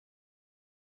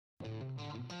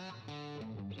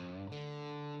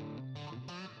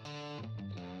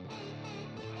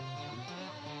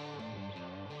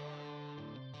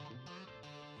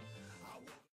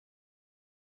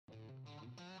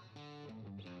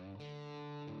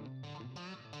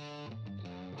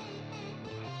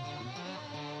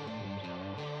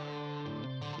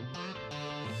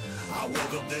I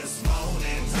woke up this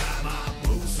morning, tied my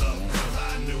boots up, cause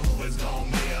I knew it was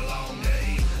gonna be a long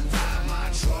day. Fired my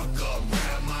truck up,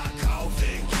 grabbed my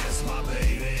coffee, kissed my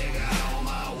baby, got on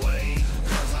my way.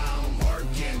 Cause I'm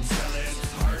working till it's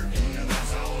hurting, and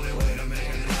that's the only way to make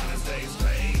an honest day's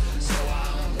pay. So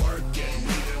I'm working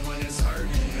even when it's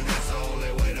hurting, and that's the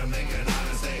only way to make an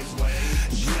honest day's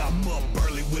wage. Yeah, I'm up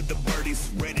early with the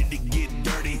birdies, ready to get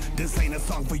dirty. This ain't a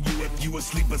song for you if you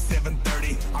asleep at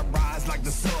 7:30. I rise like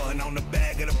the sun on the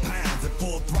bag of the pounds, at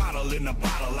full throttle in the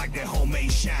bottle like that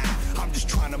homemade shine. I'm just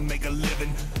trying to make a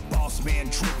living, boss man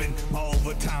tripping, my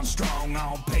overtime strong, I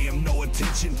don't pay him no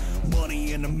attention.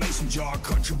 Money in the mason jar,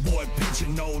 country boy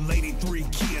pitching. Old lady, 3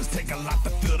 kids, take a lot to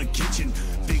fill the kitchen.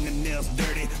 Fingernails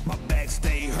dirty, my back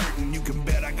stay hurting. You can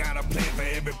bet I got a plan for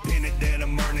every penny that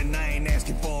I'm earning. I ain't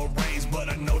asking for a raise, but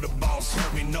I know the boss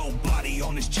hurt me. Nobody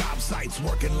on this job site's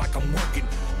working like I'm working.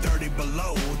 30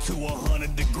 below to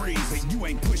 100 degrees, and you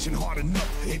ain't pushing hard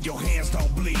enough if your hands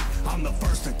don't bleed. I'm the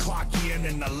first to clock in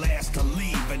and the last to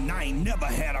leave, and I ain't never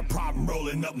had a problem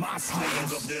rolling up my sleeves. I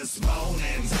woke up this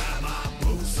morning, tied my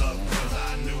boots up, cause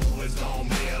I knew it was gonna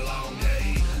be a long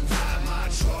day. Fired my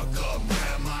truck up,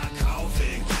 grabbed my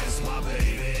coffee, kissed my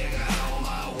baby, got on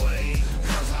my way.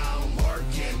 Cause I'm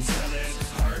working till it's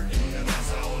hurting, and that's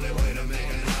the only way to make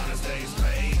an honest day's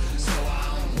pay. So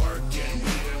I'm working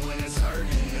even when it's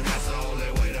hurting, and that's the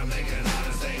only way to make an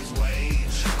honest day's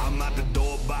wage. I'm out the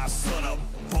door by sunup,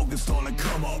 focused on the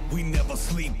come up. We never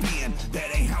sleep in,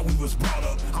 that ain't how we was brought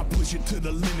up. I push it to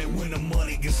the limit when the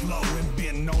money gets low, and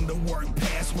been on the work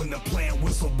pass when the plant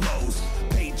whistle blows.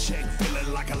 Paycheck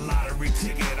feeling like a lottery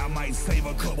ticket. I might save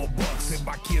a couple bucks if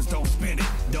my kids don't spend it.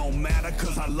 Don't matter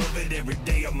cause I love it every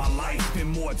day of my life. Spend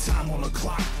more time on the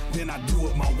clock than I do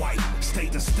with my wife.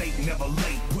 State to state, never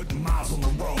late, putting miles on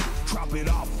the road. Drop it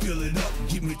off, fill it up,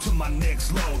 get me to my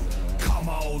next load. Call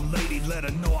my old lady, let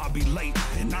her know I'll be late.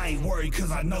 And I ain't worried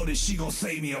cause I know that she gon'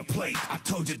 save me a plate. I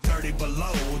told you 30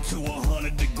 below to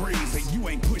 100 degrees, and you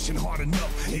ain't pushing hard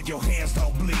enough if your hands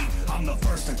don't bleed. I'm the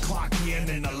first to clock in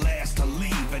and the last to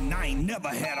leave, and I ain't never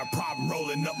had a problem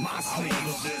rolling up my sleeves. I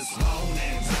woke up this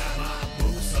morning, tied my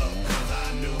boots up, cause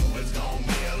I knew it was gonna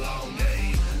be a long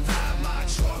day. Fired my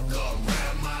truck up,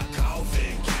 grabbed my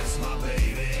coffee, kissed my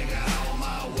baby, got on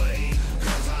my way.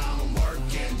 Cause I'm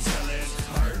working till it's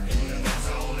hurting, and that's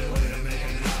the only way to make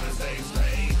an honest day's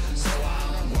pay. So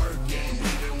I'm working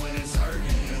even when it's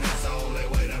hurting, and that's the only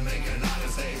way to make an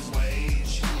honest day's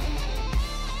wage.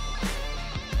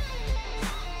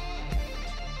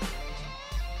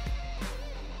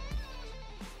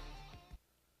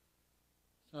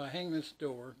 So I hang this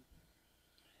door,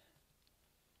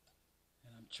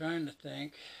 and I'm trying to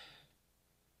think,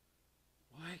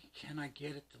 why can't I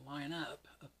get it to line up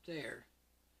there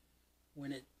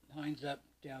when it lines up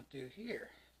down through here?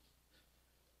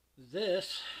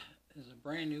 This is a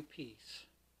brand new piece,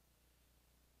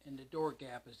 and the door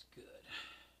gap is good.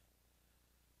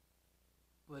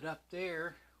 But up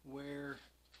there where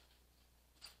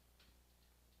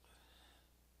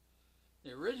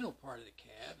the original part of the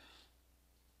cab,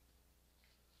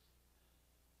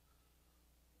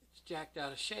 it's jacked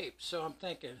out of shape. So I'm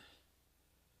thinking,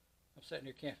 I'm sitting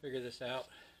here, can't figure this out.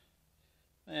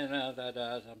 And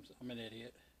I'm an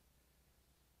idiot.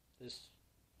 This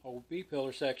whole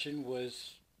B-pillar section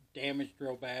was damaged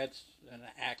real bad in an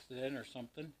accident or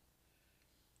something.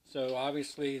 So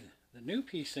obviously the new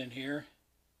piece in here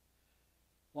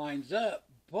lines up,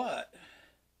 but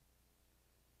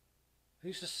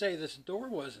who's to say this door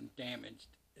wasn't damaged?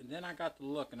 And then I got to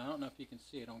look, and I don't know if you can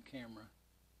see it on camera.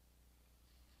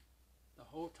 The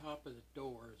whole top of the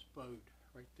door is bowed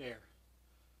right there.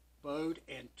 Bowed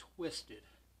and twisted.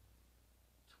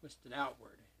 Twisted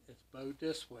outward. It's bowed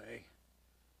this way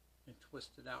and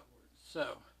twisted outward.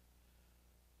 So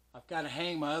I've got to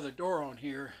hang my other door on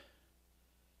here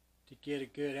to get a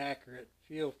good accurate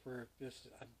feel for this.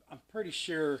 I'm pretty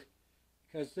sure,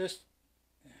 because this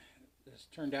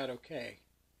turned out okay.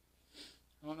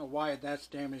 I don't know why that's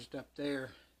damaged up there,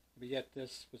 but yet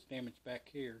this was damaged back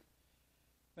here.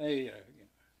 Maybe,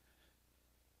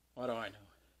 what do I know?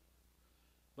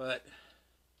 But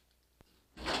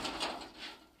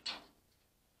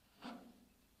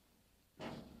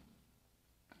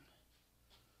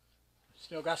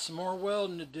still got some more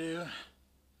welding to do.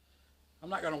 I'm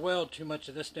not going to weld too much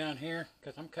of this down here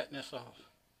because I'm cutting this off.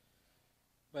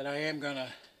 But I am going to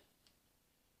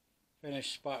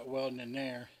finish spot welding in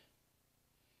there.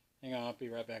 Hang on, I'll be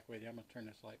right back with you. I'm going to turn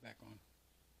this light back on.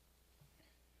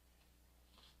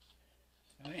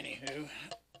 So anywho,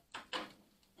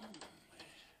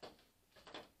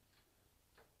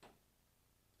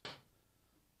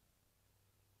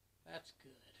 that's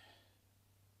good.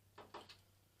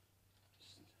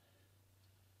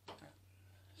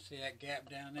 See that gap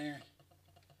down there?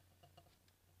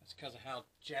 That's because of how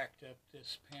jacked up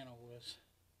this panel was.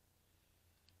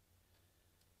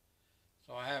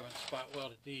 So I haven't spot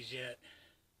welded these yet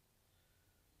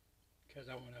because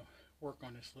I want to work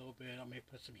on this a little bit. I may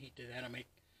put some heat to that. I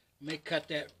may cut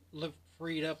that, look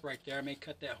freed up right there. I may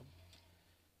cut that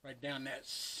right down that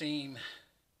seam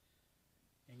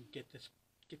and get this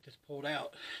pulled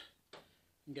out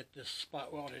and get this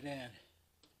spot welded in.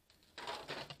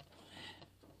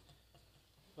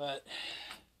 But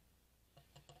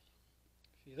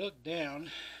if you look down,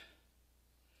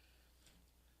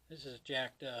 this is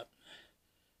jacked up.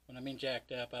 When I mean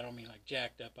jacked up, I don't mean like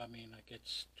jacked up, I mean like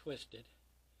it's twisted.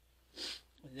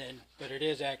 And then, but it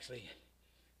is actually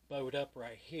bowed up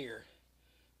right here.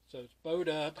 So it's bowed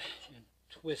up and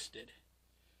twisted.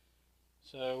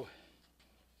 So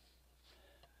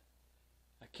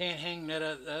I can't hang that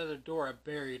other door I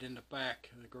buried in the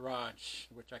back of the garage,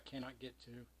 which I cannot get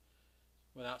to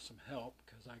without some help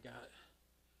because I got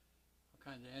all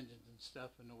kinds of engines and stuff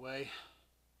in the way.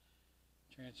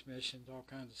 Transmissions, all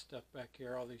kinds of stuff back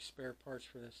here, all these spare parts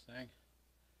for this thing.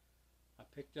 I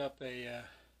picked up a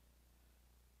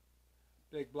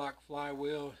big block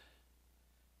flywheel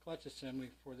clutch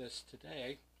assembly for this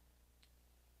today.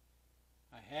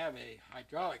 I have a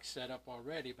hydraulic setup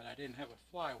already, but I didn't have a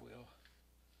flywheel.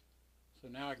 So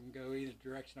now I can go either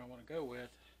direction I want to go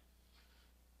with.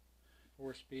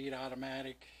 4-speed,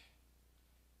 automatic,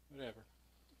 whatever.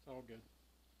 It's all good.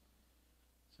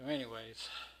 So anyways,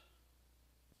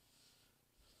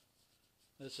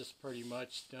 this is pretty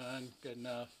much done, good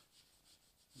enough.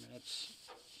 I mean, it's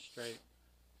straight.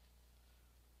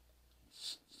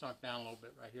 It's sunk down a little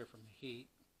bit right here from the heat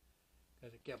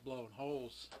because it kept blowing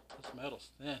holes. This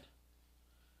metal's thin.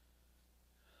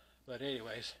 But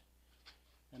anyways,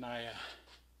 and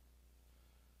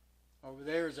over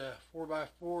there's a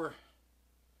 4x4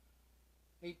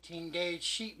 18 gauge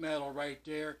sheet metal right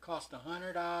there. It cost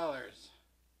 $100.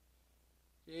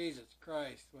 Jesus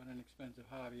Christ, what an expensive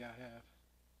hobby I have.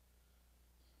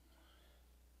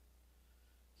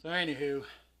 So anywho,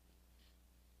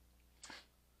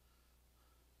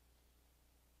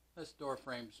 this door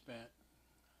frame's bent.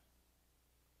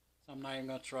 So I'm not even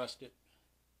going to trust it.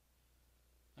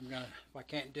 If I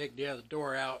can't dig the other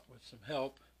door out with some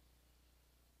help,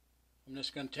 I'm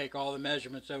just going to take all the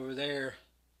measurements over there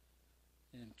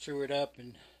and chew it up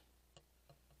and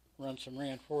run some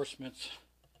reinforcements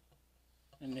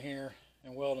in here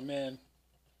and weld them in.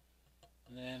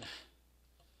 And then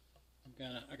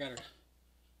I got to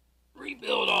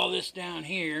rebuild all this down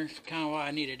here. It's kind of why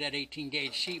I needed that 18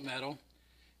 gauge sheet metal.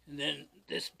 And then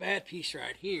this bad piece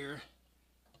right here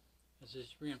is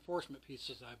this reinforcement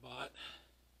pieces I bought.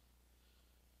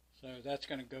 So that's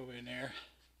going to go in there.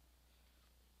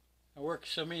 I work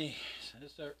so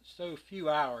few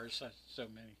hours, so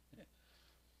many.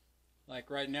 Like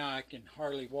right now I can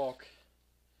hardly walk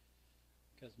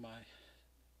because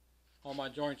all my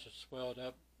joints are swelled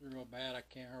up real bad. I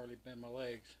can't hardly bend my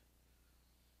legs.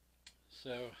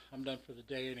 So I'm done for the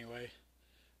day anyway.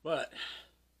 But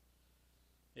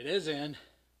it is in.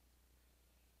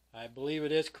 I believe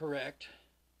it is correct.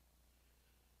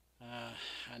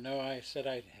 I know I said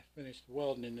I'd finished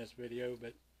welding in this video,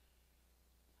 but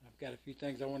I've got a few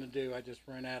things I want to do. I just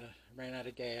ran out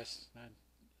of gas. I'm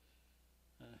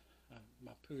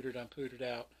pootered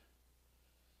out.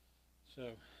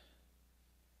 So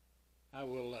I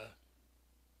will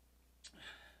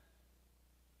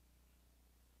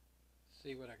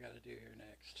see what I got to do here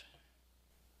next.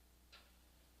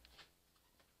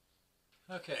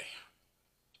 Okay.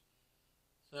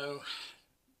 So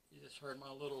you just heard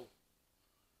my little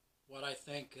what I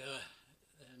think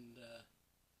and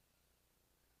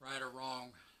right or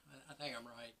wrong. I think I'm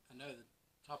right. I know the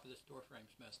top of this door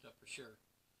frame's messed up for sure.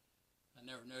 I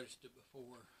never noticed it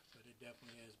before, but it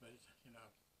definitely is. But it's, you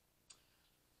know,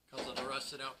 because of the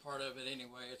rusted out part of it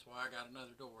anyway, it's why I got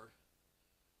another door.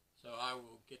 So I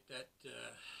will get that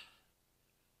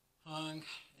hung,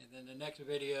 and then the next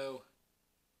video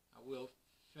I will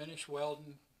finish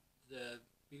welding the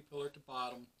B pillar at the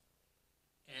bottom,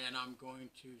 and I'm going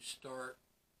to start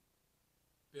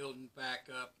building back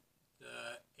up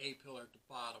the A pillar at the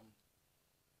bottom.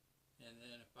 And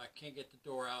then if I can't get the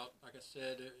door out, like I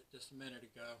said just a minute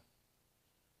ago,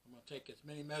 I'm going to take as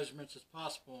many measurements as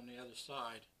possible on the other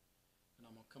side, and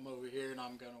I'm going to come over here and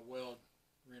I'm going to weld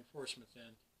reinforcements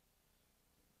in.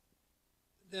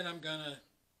 Then I'm going to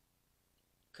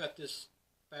cut this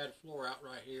bad floor out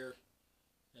right here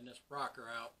and this rocker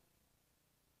out,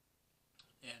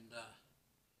 and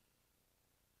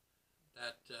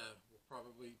that will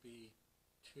probably be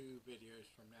 2 videos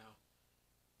from now.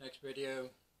 Next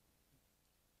video,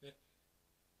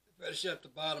 finish up the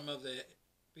bottom of the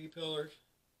B pillar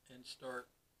and start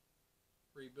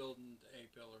rebuilding the A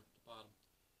pillar at the bottom.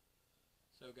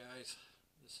 So guys,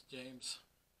 this is James.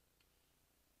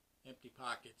 Empty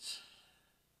pockets.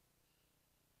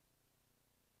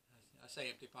 I say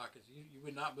empty pockets. You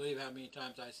would not believe how many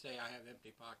times I say I have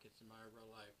empty pockets in my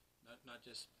real life. Not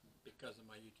just because of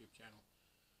my YouTube channel.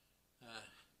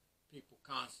 People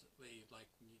constantly, like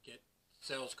when you get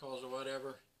sales calls or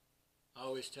whatever, I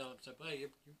always tell them, hey,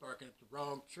 you're barking up the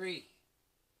wrong tree.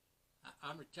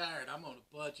 I'm retired. I'm on a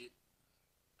budget.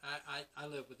 I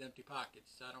live with empty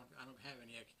pockets. I don't have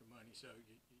any extra money, so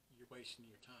you're wasting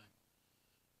your time.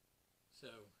 So,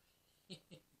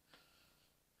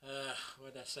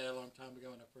 what did I say a long time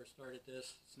ago when I first started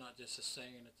this? It's not just a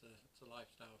saying, it's a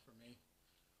lifestyle for me.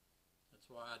 That's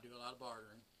why I do a lot of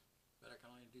bartering, but I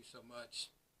can only do so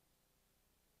much.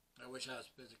 I wish I was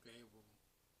physically able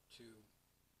to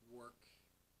work.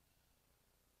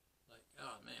 Like,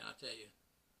 oh man, I tell you,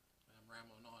 I'm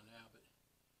rambling on now, but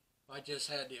if I just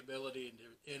had the ability and the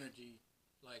energy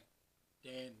like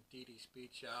Dan and Dee Dee's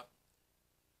Speed Shop,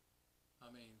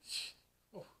 I mean,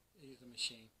 oh, he's a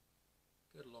machine.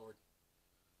 Good Lord.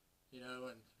 You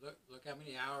know, and look how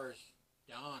many hours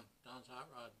Don's Hot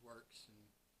Rod works. And,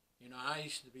 you know, I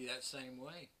used to be that same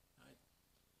way.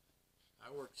 I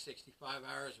worked 65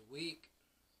 hours a week,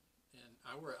 and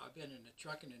I've been in the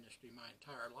trucking industry my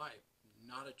entire life.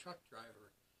 Not a truck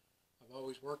driver. I've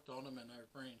always worked on them, and I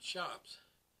ran shops.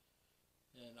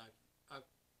 And I've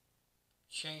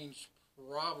changed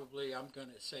probably, I'm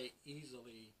going to say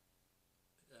easily,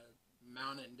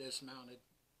 mounted and dismounted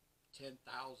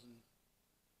 10,000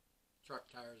 truck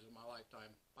tires in my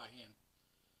lifetime by hand.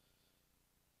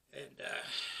 And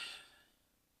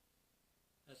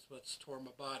that's what's tore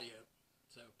my body up.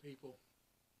 So people,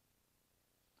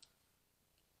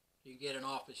 if you get an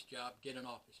office job, get an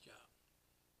office job.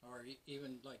 Or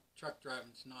even like truck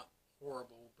driving's not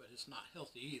horrible, but it's not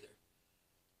healthy either.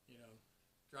 You know,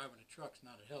 driving a truck's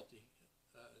not a healthy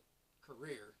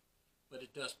career, but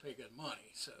it does pay good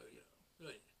money. So, you know,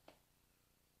 really,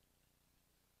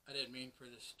 I didn't mean for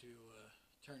this to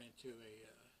turn into a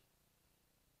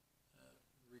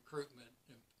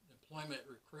employment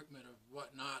recruitment of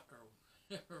whatnot, or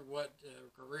or what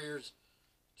careers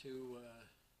to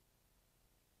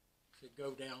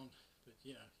go down, but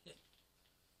you know.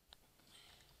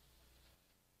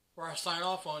 Before I sign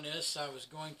off on this, I was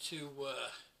going to.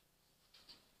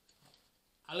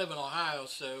 I live in Ohio,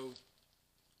 so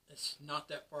it's not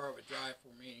that far of a drive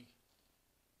for me.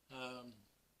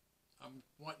 I'm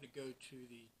wanting to go to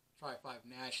the Tri-5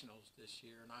 Nationals this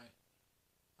year, and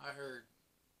I heard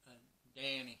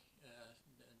Dan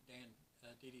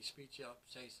Dee Dee's Speech Shop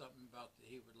say something about that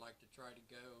he would like to try to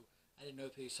go. I didn't know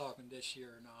if he was talking this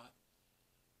year or not,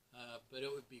 but it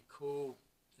would be cool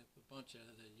if a bunch of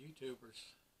the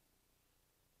YouTubers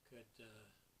could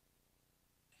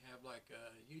have like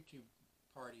a YouTube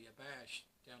party, a bash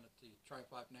down at the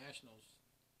Tri-5 Nationals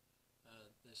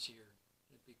this year.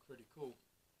 It'd be pretty cool.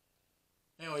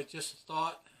 Anyway, just a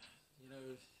thought, you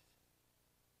know,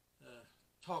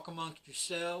 talk amongst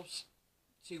yourselves,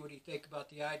 see what you think about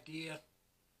the idea.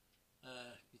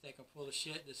 If you think I'm full of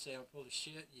shit, just say I'm full of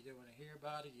shit. You don't want to hear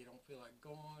about it, you don't feel like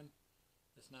going.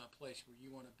 It's not a place where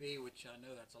you want to be, which I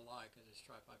know that's a lie because it's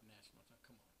Tri-5 Nationals. Now,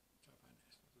 come on, Tri-5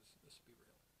 Nationals, let's be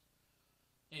real.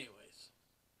 Anyways,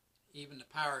 even the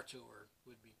Power Tour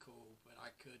would be cool, but I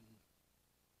couldn't,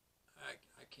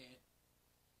 I can't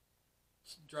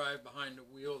drive behind the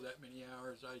wheel that many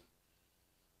hours. I'd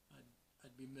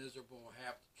be miserable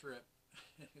half the trip.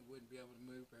 I wouldn't be able to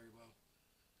move very well.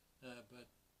 But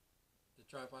the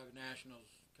Tri-5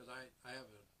 Nationals, because I have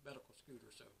a medical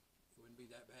scooter, so it wouldn't be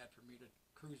that bad for me to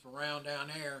cruise around down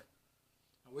there.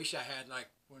 I wish I had like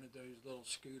one of those little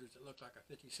scooters that looked like a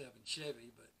 57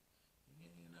 Chevy, but you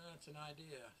know, it's an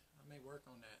idea. I may work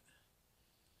on that.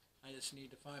 I just need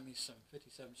to find me some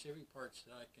 57 Chevy parts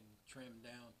that I can trim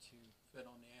down to fit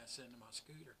on the ass end of my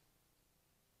scooter.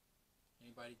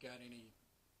 Anybody got any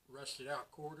rusted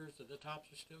out quarters that the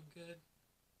tops are still good?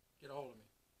 Get a hold of me.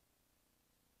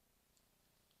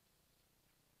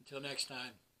 Until next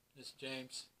time, this is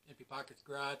James, Empty Pockets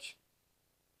Garage.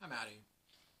 I'm out of here.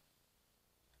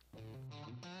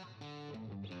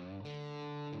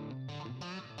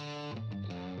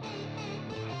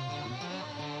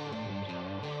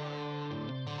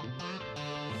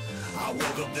 I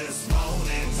woke up this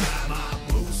morning, tied my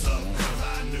boots up.